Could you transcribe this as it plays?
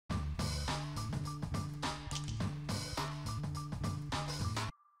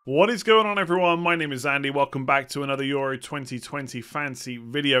What is going on, everyone? My name is Andy. Welcome back to another Euro 2020 fancy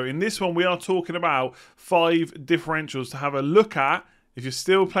video. In this one, we are talking about 5 differentials to have a look at if you're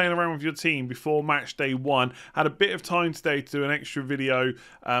still playing around with your team before match day 1. Had a bit of time today to do an extra video,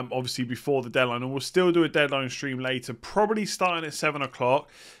 obviously before the deadline, and we'll still do a deadline stream later, probably starting at 7 o'clock.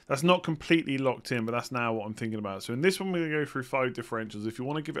 That's not completely locked in, but that's now what I'm thinking about. So in this one, we're going to go through 5 differentials. If you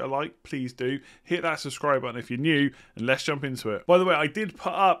want to give it a like, please do. Hit that subscribe button if you're new, and let's jump into it. By the way, I did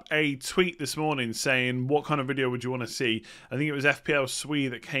put up a tweet this morning saying, what kind of video would you want to see? I think it was FPL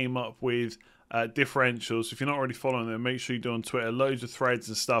Swede that came up with differentials. So if you're not already following them, make sure you do on Twitter. Loads of threads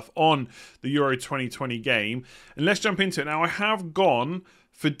and stuff on the Euro 2020 game. And let's jump into it. Now, I have gone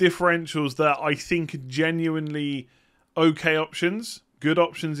for differentials that I think are genuinely okay options. Good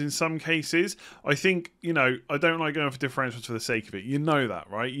options in some cases. I think, you know, I don't like going for differentials for the sake of it. You know that,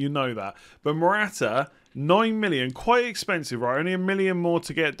 right? You know that. But Morata, 9 million, quite expensive, right? Only 1 million more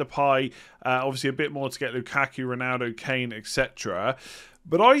to get Depay, obviously a bit more to get Lukaku, Ronaldo, Kane, etc.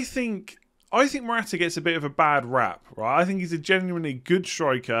 But I think Morata gets a bit of a bad rap, right? I think he's a genuinely good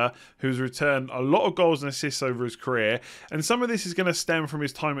striker who's returned a lot of goals and assists over his career. And some of this is going to stem from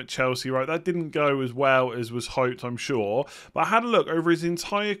his time at Chelsea, right? That didn't go as well as was hoped, I'm sure. But I had a look over his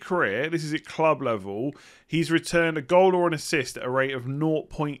entire career. This is at club level. He's returned a goal or an assist at a rate of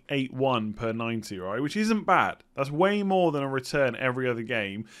 0.81 per 90, right? Which isn't bad. That's way more than a return every other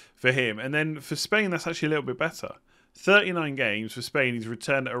game for him. And then for Spain, that's actually a little bit better. 39 games for Spain, he's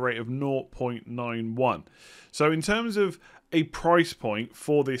returned at a rate of 0.91. So in terms of a price point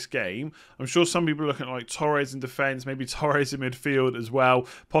for this game, I'm sure some people are looking at like Torres in defence, maybe Torres in midfield as well,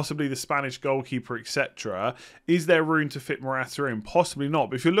 possibly the Spanish goalkeeper, etc. Is there room to fit Morata in? Possibly not.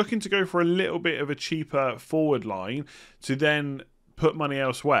 But if you're looking to go for a little bit of a cheaper forward line to then put money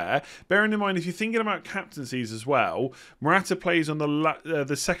elsewhere, bearing in mind if you're thinking about captaincies as well, Morata plays on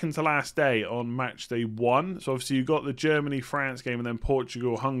the second to last day on match day 1. So obviously you've got the Germany-France game and then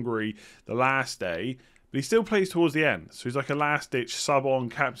Portugal-Hungary the last day. But he still plays towards the end. So he's like a last-ditch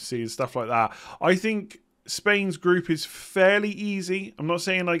sub-on captaincy and stuff like that. I think Spain's group is fairly easy. I'm not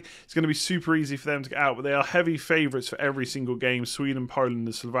saying like it's going to be super easy for them to get out, but they are heavy favourites for every single game. Sweden, Poland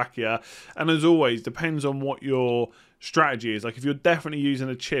and Slovakia. And as always, depends on what your strategy is. Like if you're definitely using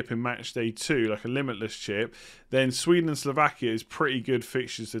a chip in match day 2, like a limitless chip, then Sweden and Slovakia is pretty good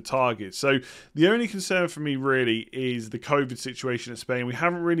fixtures to target. So the only concern for me really is the COVID situation at Spain. We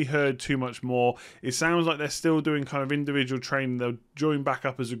haven't really heard too much more. It sounds like they're still doing kind of individual training. They'll join back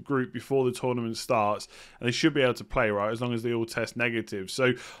up as a group before the tournament starts, and they should be able to play, right, as long as they all test negative.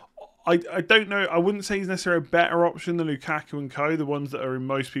 So I don't know. I wouldn't say he's necessarily a better option than Lukaku and co, the ones that are in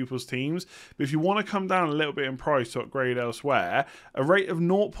most people's teams. But if you want to come down a little bit in price to upgrade elsewhere, a rate of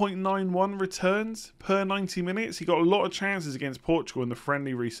 0.91 returns per 90 minutes. He got a lot of chances against Portugal in the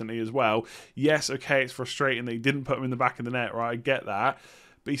friendly recently as well. Yes, okay, it's frustrating that he didn't put him in the back of the net, right? I get that.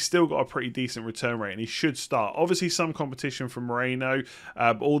 But he's still got a pretty decent return rate and he should start. Obviously, some competition from Moreno,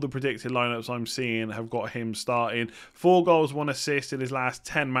 but all the predicted lineups I'm seeing have got him starting. 4 goals, 1 assist in his last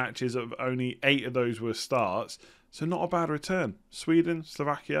 10 matches, of only 8 of those were starts. So not a bad return. Sweden,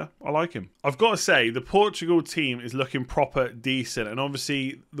 Slovakia, I like him. I've got to say, the Portugal team is looking proper decent. And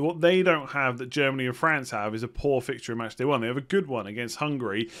obviously, what they don't have that Germany and France have is a poor fixture in match day 1. They have a good one against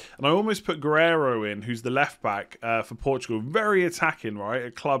Hungary. And I almost put Guerreiro in, who's the left back for Portugal. Very attacking, right,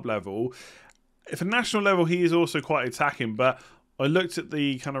 at club level. At national level, he is also quite attacking, but I looked at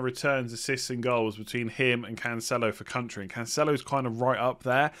the kind of returns, assists and goals between him and Cancelo for country, and Cancelo's kind of right up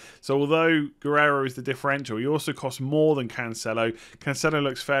there. So although Guerreiro is the differential, he also costs more than Cancelo. Cancelo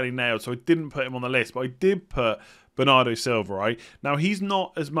looks fairly nailed, so I didn't put him on the list, but I did put Bernardo Silva, right? Now, he's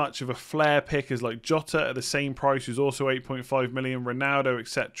not as much of a flair pick as like Jota at the same price, who's also 8.5 million, Ronaldo,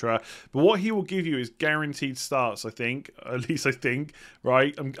 etc. But what he will give you is guaranteed starts, I think. At least I think,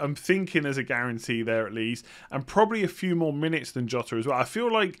 right? I'm thinking there's a guarantee there at least. And probably a few more minutes than Jota as well. I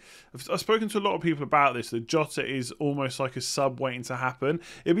feel like, I've spoken to a lot of people about this, that Jota is almost like a sub waiting to happen.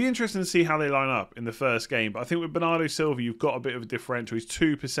 It'll be interesting to see how they line up in the first game. But I think with Bernardo Silva, you've got a bit of a differential. He's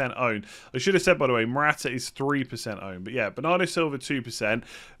 2% owned. I should have said, by the way, Morata is 3% owned. But yeah, Bernardo Silva 2%.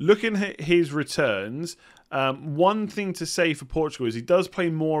 Looking at his returns, one thing to say for Portugal is he does play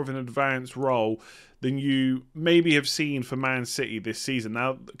more of an advanced role than you maybe have seen for Man City this season.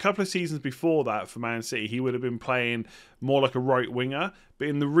 Now, a couple of seasons before that for Man City, he would have been playing more like a right winger. But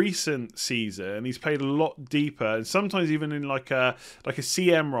in the recent season, he's played a lot deeper, and sometimes even in like a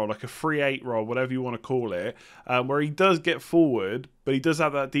CM role, like a 3-8 role, whatever you want to call it, where he does get forward, but he does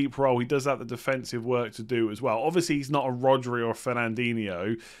have that deep role. He does have the defensive work to do as well. Obviously, he's not a Rodri or a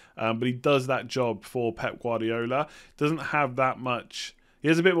Fernandinho, but he does that job for Pep Guardiola. Doesn't have that much He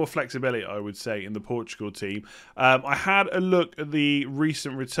has a bit more flexibility, I would say, in the Portugal team. I had a look at the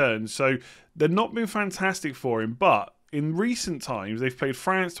recent returns. So they've not been fantastic for him, but in recent times, they've played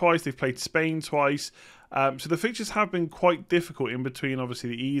France twice, they've played Spain twice. So the fixtures have been quite difficult in between,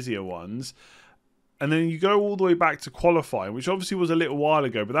 obviously, the easier ones. And then you go all the way back to qualifying, which obviously was a little while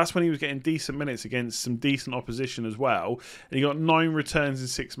ago, but that's when he was getting decent minutes against some decent opposition as well. And he got 9 returns in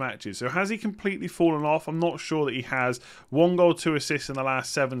 6 matches. So has he completely fallen off? I'm not sure that he has. 1 goal, 2 assists in the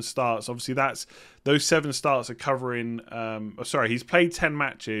last 7 starts. Obviously, those 7 starts are covering... he's played 10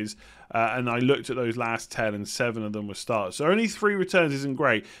 matches, and I looked at those last 10, and 7 of them were starts. So only 3 returns isn't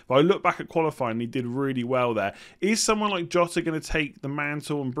great, but I look back at qualifying, and he did really well there. Is someone like Jota going to take the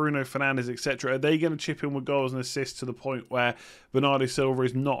mantle, and Bruno Fernandes, etc.? Are they going to chip in with goals and assists to the point where Bernardo Silva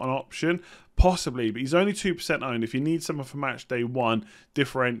is not an option? Possibly, but he's only 2% owned. If you need someone for match day 1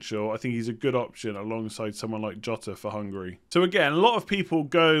 differential, I think he's a good option alongside someone like Jota for Hungary. So again, a lot of people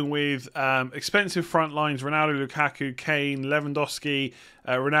going with expensive front lines: Ronaldo, Lukaku, Kane, Lewandowski,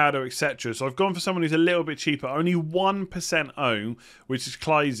 Ronaldo, etc. So I've gone for someone who's a little bit cheaper, only 1% owned, which is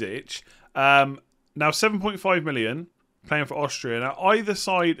Kleisic. Now 7.5 million. Playing for Austria. Now, either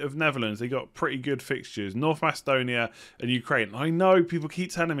side of Netherlands, they got pretty good fixtures. North Macedonia and Ukraine. I know people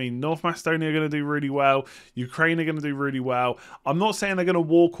keep telling me North Macedonia are going to do really well. Ukraine are going to do really well. I'm not saying they're going to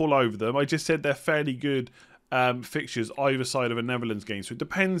walk all over them. I just said they're fairly good fixtures either side of a Netherlands game. So it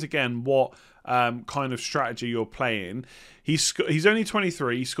depends, again, what kind of strategy you're playing. He's only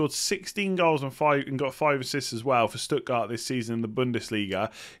 23. He scored 16 goals and got 5 assists as well for Stuttgart this season in the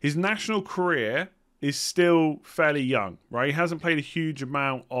Bundesliga. His national career is still fairly young, right? He hasn't played a huge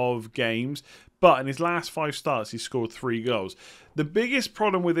amount of games, but in his last 5 starts, he scored 3 goals. The biggest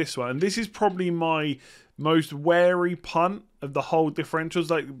problem with this one, and this is probably my most wary punt of the whole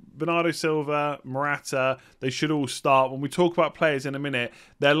differentials, like Bernardo Silva, Morata, they should all start. When we talk about players in a minute,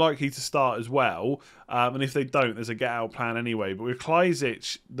 they're likely to start as well. And if they don't, there's a get-out plan anyway. But with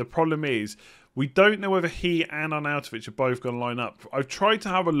Kleisic, the problem is, we don't know whether he and Arnautovic are both going to line up. I've tried to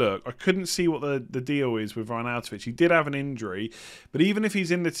have a look. I couldn't see what the deal is with Arnautovic. He did have an injury, but even if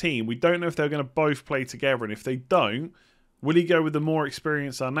he's in the team, we don't know if they're going to both play together. And if they don't, will he go with the more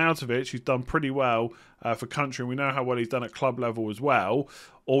experienced Arnautovic, who's done pretty well for country, and we know how well he's done at club level as well,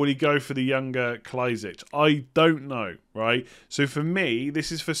 or will he go for the younger Kleisic? I don't know, right? So for me,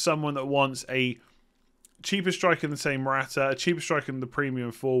 this is for someone that wants a cheaper striker than, say, Morata, a cheaper striker than the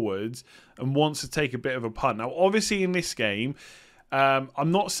premium forwards, and wants to take a bit of a punt. Now, obviously, in this game,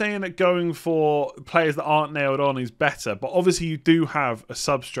 I'm not saying that going for players that aren't nailed on is better, but obviously you do have a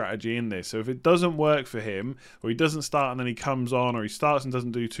sub-strategy in this. So if it doesn't work for him, or he doesn't start and then he comes on, or he starts and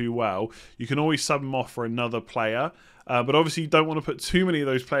doesn't do too well, you can always sub him off for another player. But obviously you don't want to put too many of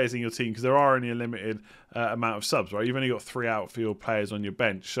those players in your team because there are only a limited amount of subs, right? You've only got 3 outfield players on your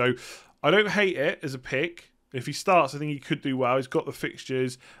bench. So I don't hate it as a pick. If he starts, I think he could do well. He's got the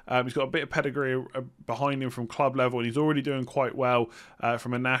fixtures. He's got a bit of pedigree behind him from club level, and he's already doing quite well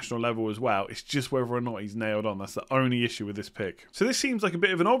from a national level as well. It's just whether or not he's nailed on. That's the only issue with this pick. So this seems like a bit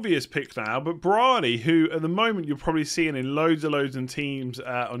of an obvious pick now, but Brady, who at the moment you're probably seeing in loads and teams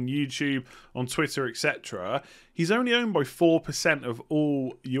on YouTube, on Twitter, etc., he's only owned by 4% of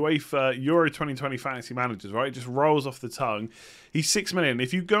all UEFA Euro 2020 fantasy managers, right? It just rolls off the tongue. He's 6 million.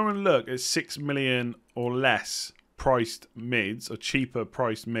 If you go and look at 6 million or less priced mids, or cheaper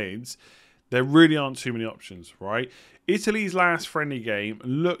priced mids, there really aren't too many options, right? Italy's last friendly game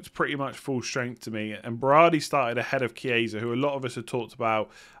looked pretty much full strength to me, and Brady started ahead of Chiesa, who a lot of us had talked about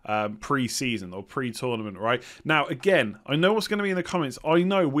pre-season or pre-tournament, right? Now, again, I know what's going to be in the comments. I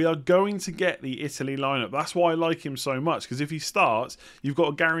know we are going to get the Italy lineup. That's why I like him so much, because if he starts, you've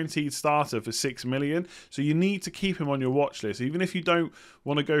got a guaranteed starter for 6 million, so you need to keep him on your watch list. Even if you don't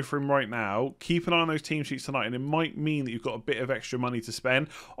want to go for him right now, keep an eye on those team sheets tonight, and it might mean that you've got a bit of extra money to spend.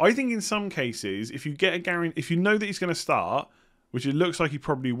 I think in some cases, if you get a guarantee, if you know that he's going to start, which it looks like he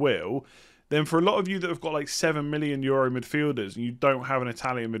probably will, then for a lot of you that have got like 7 million euro midfielders and you don't have an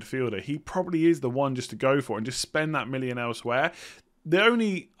Italian midfielder, he probably is the one just to go for and just spend that million elsewhere. The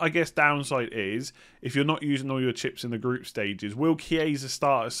only, I guess, downside is if you're not using all your chips in the group stages, will Chiesa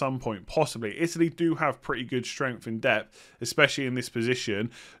start at some point? Possibly. Italy do have pretty good strength and depth, especially in this position.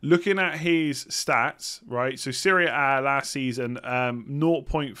 Looking at his stats, right? So Serie A last season,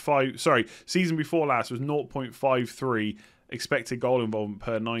 season before last was 0.53 expected goal involvement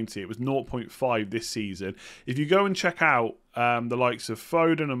per 90. It was 0.5 this season. If you go and check out the likes of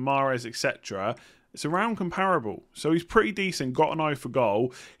Foden and Mahrez, etc., it's around comparable. So he's pretty decent, got an eye for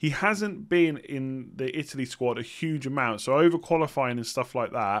goal. He hasn't been in the Italy squad a huge amount. So over qualifying and stuff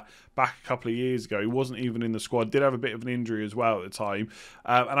like that, back a couple of years ago, he wasn't even in the squad. Did have a bit of an injury as well at the time.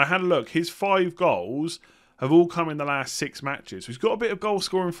 And I had a look. His 5 goals have all come in the last 6 matches. So he's got a bit of goal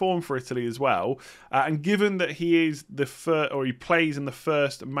scoring form for Italy as well. And given that he is the first, or he plays in the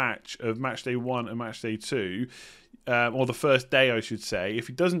first match of Matchday 1 and Matchday 2, or the first day, I should say, if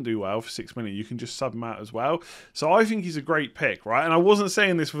he doesn't do well for 6 minutes, you can just sub him out as well. So I think he's a great pick, right? And I wasn't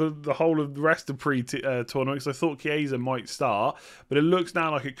saying this for the whole of the rest of pre-tournament because I thought Chiesa might start, but it looks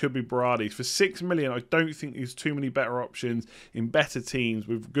now like it could be Berardi. For 6 million, I don't think there's too many better options in better teams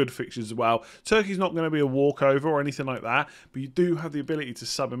with good fixtures as well. Turkey's not going to be a walkover or anything like that, but you do have the ability to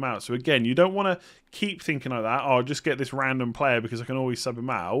sub him out. So again, you don't want to keep thinking like that, oh, I'll just get this random player because I can always sub him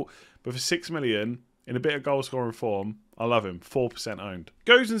out. But for 6 million... in a bit of goal scoring form, I love him. 4% owned.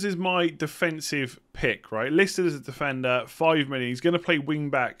 Gosens is my defensive pick, right? Listed as a defender, 5 million. He's going to play wing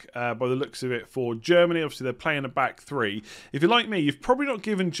back by the looks of it for Germany. Obviously, they're playing a back 3. If you're like me, you've probably not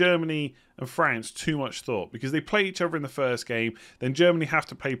given Germany and France too much thought because they play each other in the first game. Then Germany have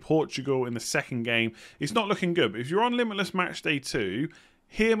to play Portugal in the second game. It's not looking good. But if you're on Limitless Matchday 2,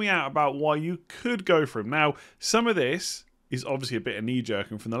 hear me out about why you could go for him. Now, some of this is obviously a bit of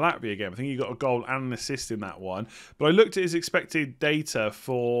knee-jerking from the Latvia game. I think he got a goal and an assist in that one. But I looked at his expected data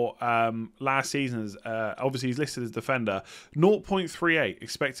for last season. Obviously, he's listed as defender. 0.38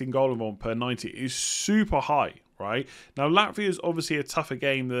 expecting goal involvement per 90 is super high, right? Now, Latvia is obviously a tougher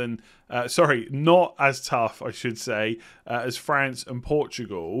game than... not as tough, I should say, as France and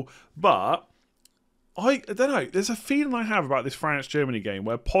Portugal. But I don't know. There's a feeling I have about this France-Germany game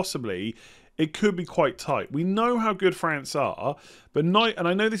where possibly... it could be quite tight. We know how good France are, but and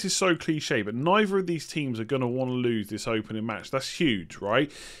I know this is so cliche, but neither of these teams are going to want to lose this opening match. That's huge,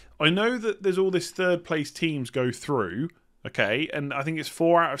 right? I know that there's all this third place teams go through, okay, and I think it's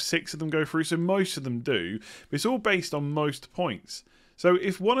 4 out of 6 of them go through, so most of them do, but it's all based on most points. So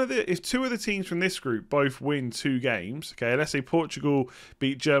if 2 of the teams from this group both win 2 games, okay, let's say Portugal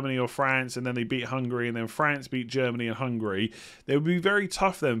beat Germany or France and then they beat Hungary and then France beat Germany and Hungary, it would be very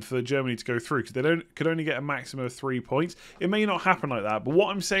tough then for Germany to go through because they could only get a maximum of 3 points. It may not happen like that, but what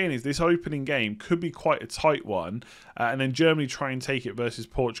I'm saying is this opening game could be quite a tight one and then Germany try and take it versus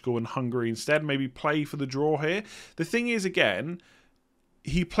Portugal and Hungary instead, maybe play for the draw here. The thing is, again,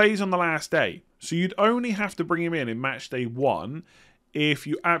 he plays on the last day, so you'd only have to bring him in match day 1 if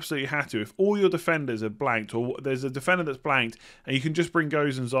you absolutely had to. If all your defenders are blanked or there's a defender that's blanked and you can just bring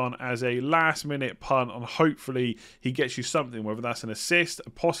Gosens on as a last minute punt and hopefully he gets you something, whether that's an assist,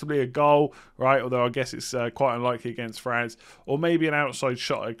 possibly a goal, right? Although I guess it's quite unlikely against France, or maybe an outside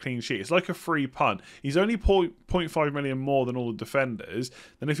shot, a clean sheet. It's like a free punt. He's only 0.5 million more than all the defenders.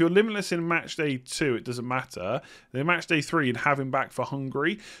 Then if you're limitless in match day 2, it doesn't matter. Then match day 3, you'd have him back for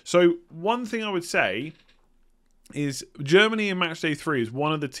Hungary. So one thing I would say is Germany in matchday 3 is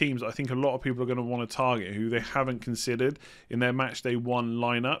one of the teams I think a lot of people are going to want to target who they haven't considered in their matchday 1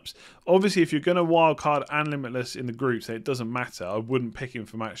 lineups. Obviously, if you're going to wildcard and limitless in the groups, then it doesn't matter. I wouldn't pick him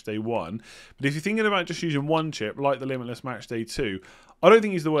for matchday 1. But if you're thinking about just using one chip, like the limitless matchday 2, I don't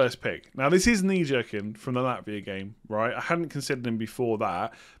think he's the worst pick. Now, this is knee-jerking from the Latvia game, right? I hadn't considered him before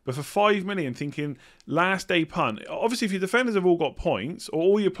that. But for 5 million, thinking last day punt, obviously if your defenders have all got points, or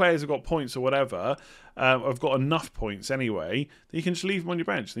all your players have got points or whatever, have got enough points anyway, then you can just leave him on your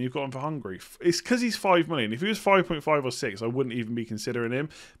bench. Then you've got him for Hungary. It's because he's 5 million. If he was 5.5 or 6, I wouldn't even be considering him.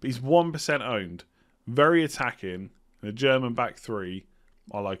 But he's 1% owned. Very attacking. And a German back 3.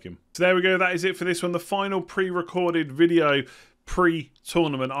 I like him. So there we go. That is it for this one. The final pre-recorded video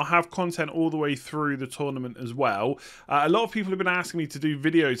pre-tournament. I'll have content all the way through the tournament as well. A lot of people have been asking me to do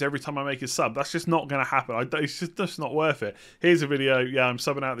videos every time I make a sub. That's just not going to happen. It's just not worth it. Here's a video. Yeah, I'm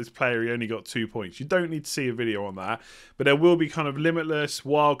subbing out this player. He only got 2 points. You don't need to see a video on that. But there will be kind of limitless,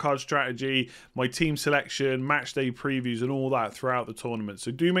 wildcard strategy, my team selection, match day previews, and all that throughout the tournament.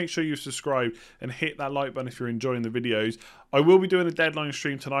 So do make sure you subscribe and hit that like button if you're enjoying the videos. I will be doing a deadline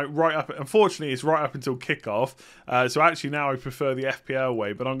stream tonight, unfortunately, it's right up until kickoff. So actually now I prefer the FPL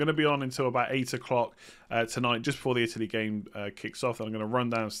way, but I'm going to be on until about 8 o'clock tonight, just before the Italy game kicks off. And I'm going to run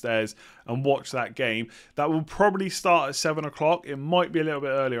downstairs and watch that game. That will probably start at 7 o'clock. It might be a little bit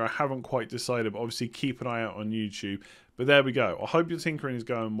earlier. I haven't quite decided, but obviously keep an eye out on YouTube. But there we go. I hope your tinkering is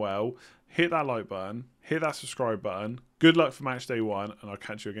going well. Hit that like button. Hit that subscribe button. Good luck for match day 1, and I'll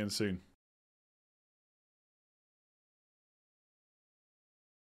catch you again soon.